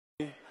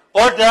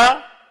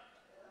Order.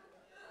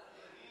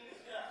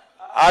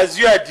 As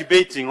you are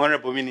debating,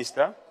 Honorable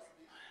Minister,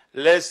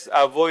 let's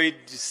avoid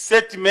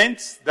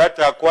statements that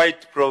are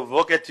quite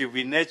provocative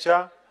in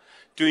nature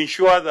to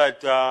ensure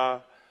that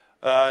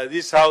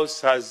this House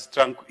has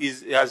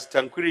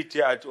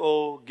tranquility at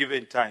all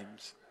given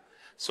times.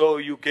 So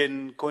you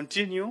can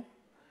continue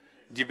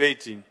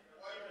debating.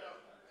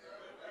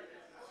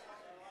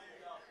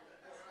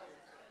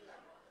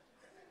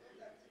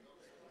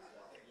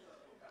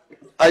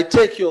 I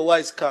take your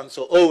wise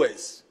counsel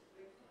always.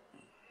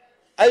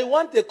 I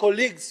want the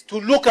colleagues to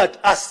look at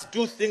us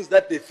do things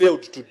that they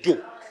failed to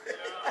do.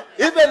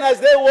 Even as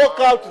they walk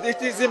out,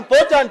 it is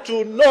important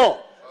to know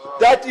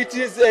that it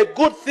is a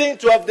good thing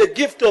to have the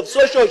gift of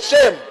social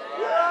shame.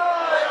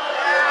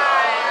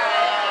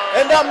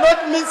 And I'm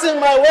not mincing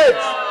my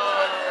words.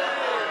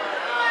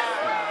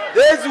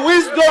 There's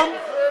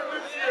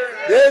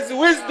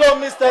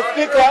wisdom, Mr.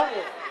 Speaker.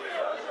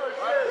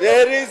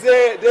 There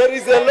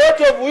is a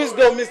lot of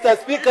wisdom, Mr.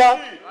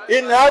 Speaker,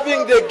 in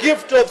having the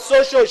gift of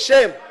social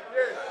shame.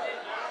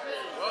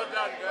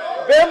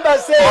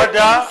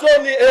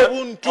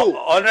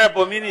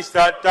 Honorable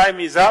Minister, time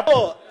is up.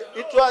 No,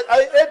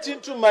 I ate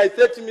into my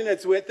 30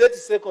 minutes. We're 30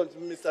 seconds,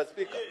 Mr.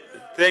 Speaker.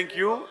 Thank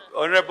you.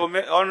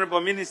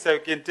 Honorable Minister,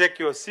 you can take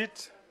your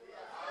seat.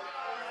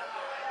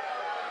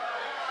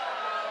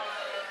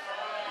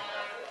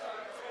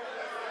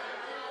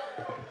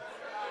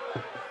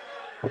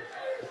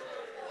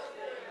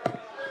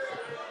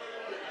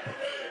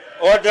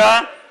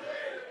 Order.